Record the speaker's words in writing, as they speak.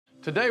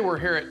Today we're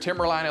here at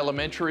Timberline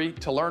Elementary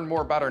to learn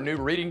more about our new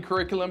reading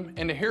curriculum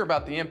and to hear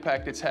about the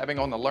impact it's having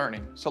on the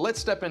learning. So let's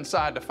step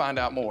inside to find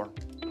out more.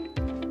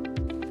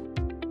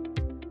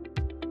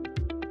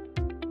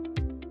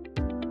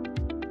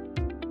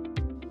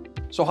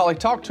 So Holly,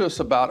 talk to us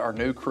about our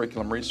new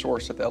curriculum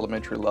resource at the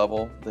elementary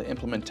level, the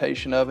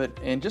implementation of it,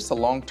 and just the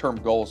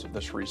long-term goals of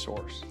this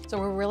resource. So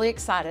we're really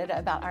excited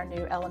about our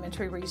new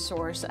elementary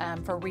resource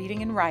for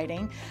reading and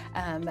writing.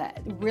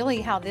 Really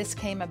how this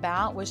came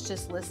about was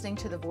just listening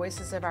to the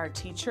voices of our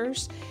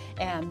teachers,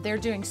 and they're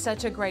doing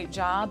such a great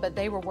job, but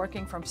they were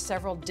working from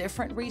several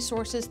different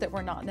resources that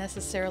were not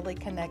necessarily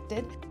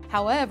connected.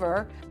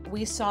 However,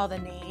 we saw the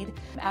need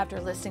after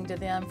listening to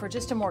them for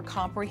just a more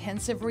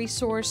comprehensive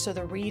resource so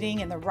the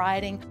reading and the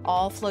writing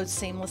all flowed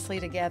seamlessly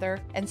together.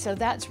 And so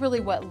that's really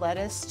what led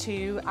us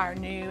to our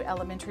new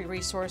elementary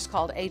resource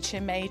called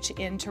HMH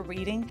Into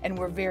Reading, and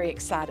we're very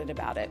excited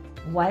about it.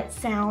 What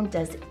sound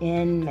does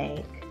N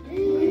make?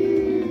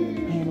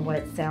 And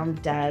what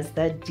sound does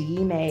the D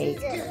make?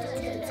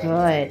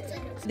 Good.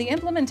 The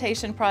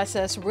implementation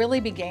process really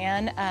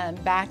began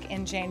back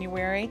in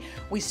January.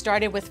 We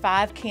started with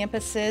 5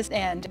 campuses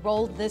and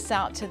rolled this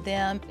out to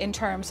them in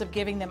terms of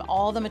giving them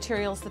all the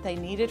materials that they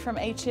needed from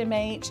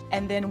HMH,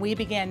 and then we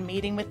began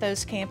meeting with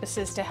those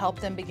campuses to help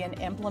them begin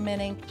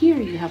implementing. Here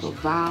you have a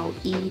vowel,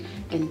 E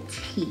and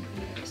T.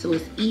 So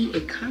is E a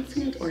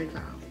consonant or a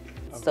vowel?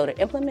 So the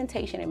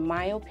implementation, in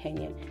my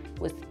opinion,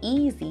 was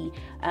easy.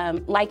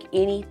 Like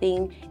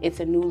anything,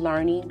 it's a new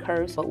learning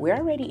curve, but we're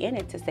already in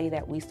it to say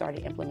that we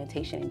started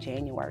implementation in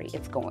January.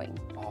 It's going.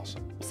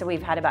 Awesome. So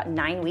we've had about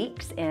 9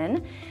 weeks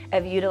in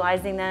of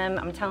utilizing them.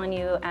 I'm telling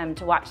you,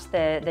 to watch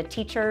the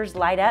teachers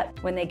light up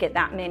when they get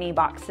that many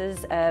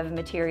boxes of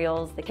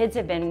materials. The kids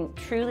have been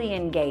truly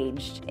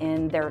engaged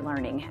in their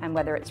learning, and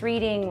whether it's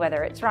reading,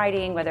 whether it's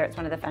writing, whether it's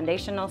one of the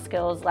foundational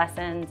skills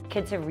lessons,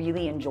 kids have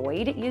really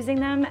enjoyed using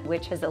them,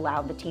 which has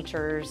allowed the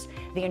teachers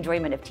the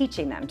enjoyment of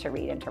teaching them to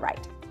read and to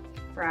write.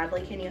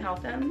 Bradley, can you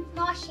help them?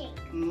 Marching.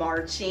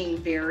 Marching,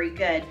 very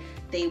good.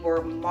 They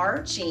were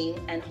marching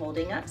and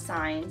holding up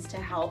signs to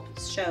help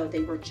show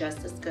they were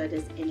just as good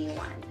as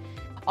anyone.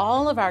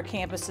 All of our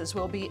campuses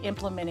will be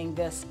implementing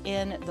this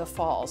in the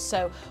fall.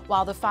 So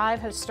while the 5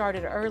 have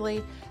started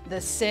early,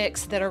 the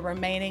 6 that are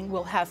remaining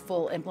will have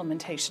full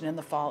implementation in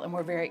the fall, and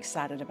we're very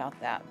excited about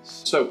that.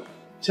 So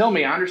tell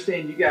me, I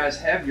understand you guys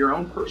have your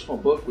own personal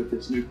book with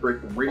this new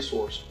curriculum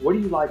resource. What do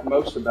you like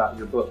most about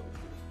your book?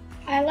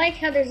 I like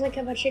how there's like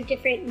a bunch of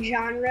different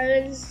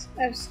genres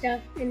of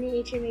stuff in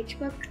the HMH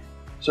book.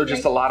 So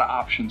just a lot of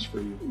options for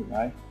you,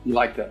 right? You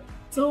like that?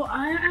 So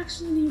I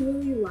actually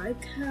really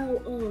like how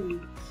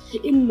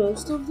in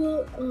most of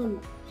the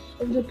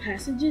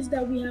passages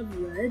that we have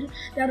read,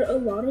 that a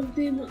lot of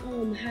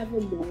them have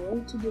a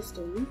moral to the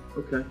story.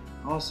 Okay,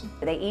 awesome.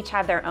 They each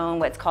have their own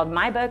what's called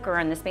My Book, or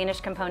in the Spanish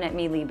component,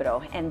 Mi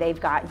Libro, and they've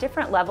got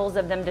different levels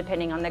of them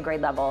depending on the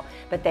grade level,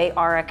 but they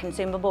are a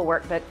consumable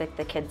workbook that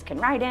the kids can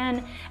write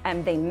in,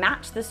 and they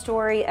match the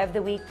story of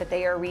the week that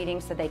they are reading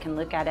so they can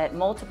look at it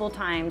multiple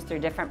times through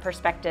different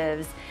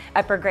perspectives.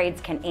 Upper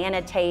grades can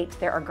annotate.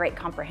 There are great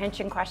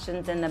comprehension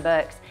questions in the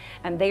books,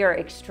 and they are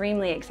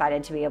extremely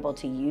excited to be able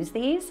to use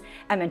these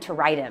and to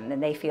write them,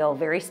 and they feel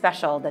very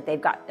special that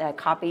they've got a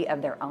copy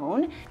of their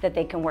own that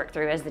they can work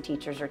through as the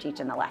teachers are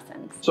teaching the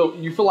lessons. So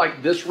you feel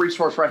like this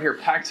resource right here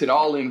packs it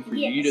all in for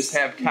you. Yes. You just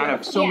have kind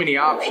of so many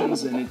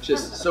options, and it's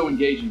just so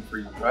engaging for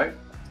you, right?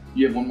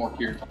 You have one more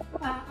here.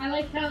 I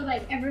like how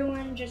like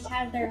everyone just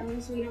has their own,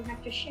 so we don't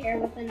have to share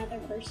with another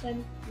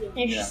person. And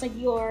it's just like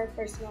your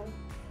personal.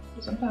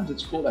 Sometimes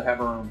it's cool to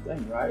have our own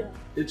thing, right?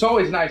 Yeah. It's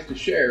always nice to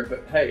share,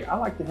 but hey, I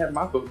like to have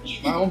my book,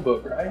 my own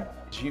book, right?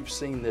 You've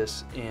seen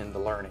this in the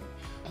learning.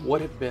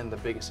 What have been the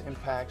biggest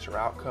impacts or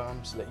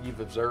outcomes that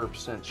you've observed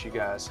since you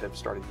guys have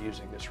started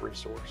using this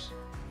resource?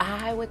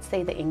 I would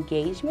say the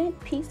engagement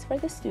piece for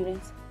the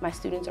students. My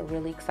students are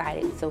really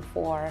excited. So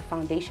for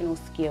foundational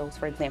skills,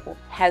 for example,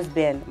 has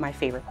been my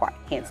favorite part,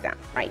 hands down,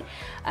 right?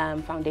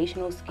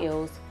 Foundational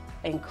skills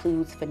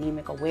includes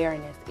phonemic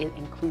awareness, it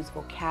includes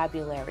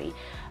vocabulary,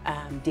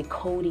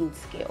 decoding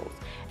skills,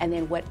 and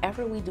then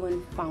whatever we do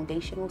in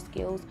foundational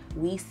skills,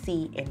 we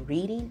see in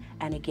reading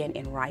and again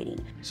in writing.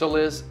 So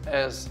Liz,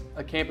 as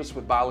a campus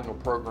with bilingual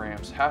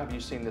programs, how have you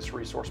seen this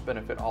resource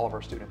benefit all of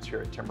our students here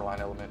at Timberline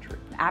Elementary?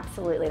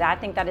 Absolutely. I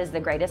think that is the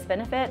greatest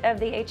benefit of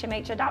the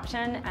HMH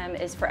adoption,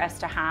 is for us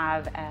to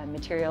have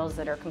materials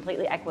that are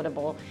completely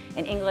equitable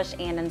in English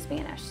and in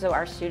Spanish. So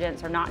our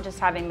students are not just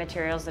having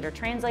materials that are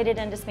translated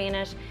into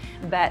Spanish,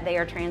 but they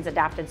are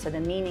trans-adapted so the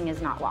meaning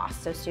is not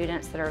lost. So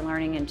students that are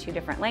learning in 2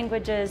 different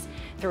languages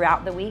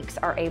throughout the weeks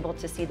are able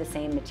to see the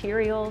same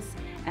materials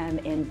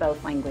in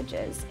both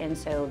languages. And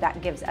so that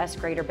gives us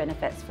greater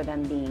benefits for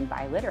them being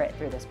biliterate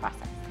through this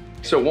process.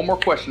 So one more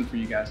question for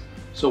you guys.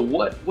 So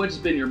what's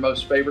been your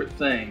most favorite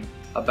thing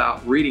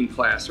about reading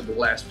class over the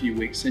last few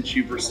weeks since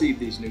you've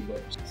received these new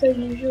books? So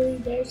usually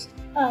there's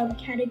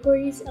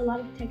categories, a lot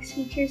of text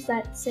features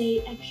that say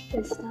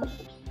extra stuff.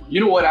 You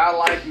know what I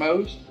like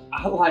most?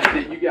 I like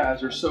that you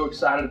guys are so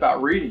excited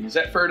about reading. Is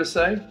that fair to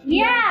say?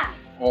 Yeah!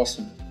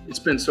 Awesome. It's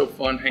been so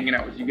fun hanging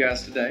out with you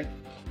guys today.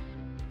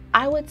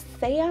 I would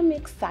say I'm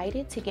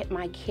excited to get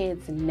my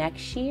kids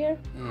next year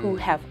who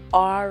have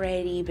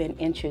already been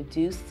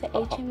introduced to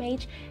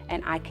HMH,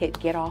 and I could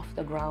get off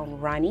the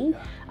ground running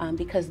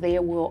because they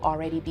will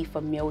already be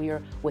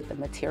familiar with the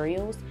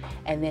materials,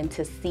 and then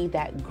to see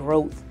that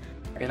growth.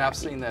 And I've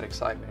seen that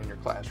excitement in your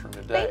classroom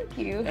today. Thank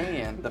you.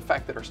 And the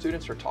fact that our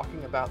students are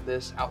talking about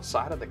this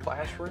outside of the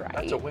classroom,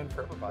 that's a win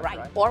for everybody,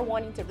 right? Or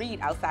wanting to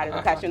read outside of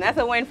the classroom. That's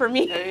a win for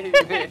me.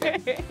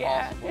 Amen.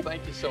 Yeah. Awesome. Well,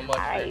 thank you so much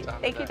for your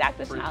time Thank today. you,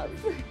 Dr.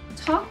 Schnautz.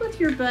 Talk with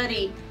your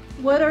buddy.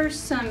 What are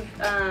some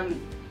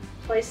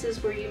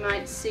places where you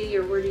might see,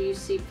 or where do you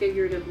see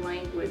figurative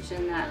language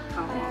in that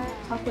column?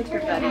 Talk with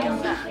your buddy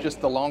on that.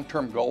 Just the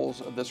long-term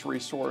goals of this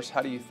resource,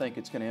 how do you think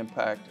it's going to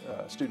impact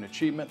student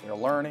achievement, their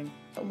learning?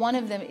 One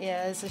of them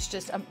is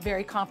just a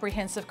very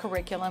comprehensive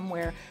curriculum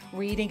where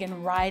reading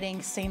and writing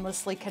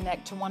seamlessly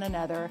connect to one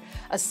another,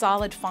 a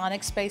solid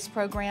phonics-based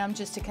program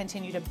just to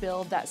continue to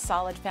build that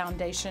solid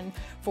foundation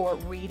for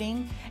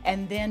reading,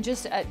 and then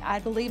just, I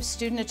believe,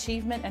 student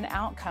achievement and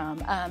outcome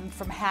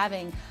from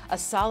having a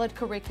solid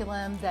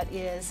curriculum that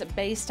is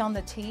based on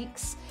the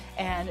TEKS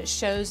and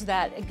shows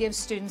that it gives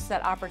students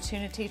that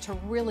opportunity to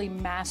really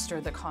master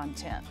the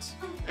content.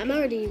 I'm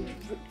already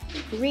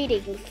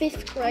reading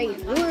 5th grade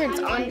words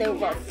on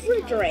the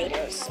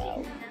refrigerator,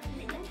 so.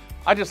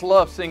 I just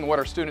love seeing what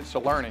our students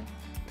are learning.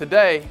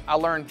 Today, I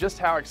learned just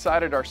how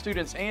excited our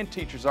students and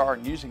teachers are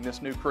in using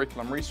this new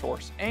curriculum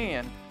resource,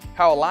 and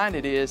how aligned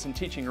it is in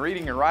teaching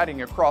reading and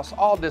writing across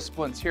all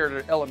disciplines here at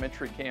our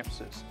elementary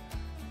campuses.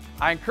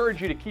 I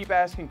encourage you to keep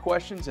asking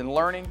questions and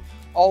learning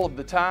all of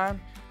the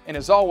time, and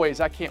as always,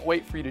 I can't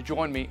wait for you to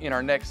join me in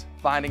our next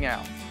Finding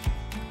Out.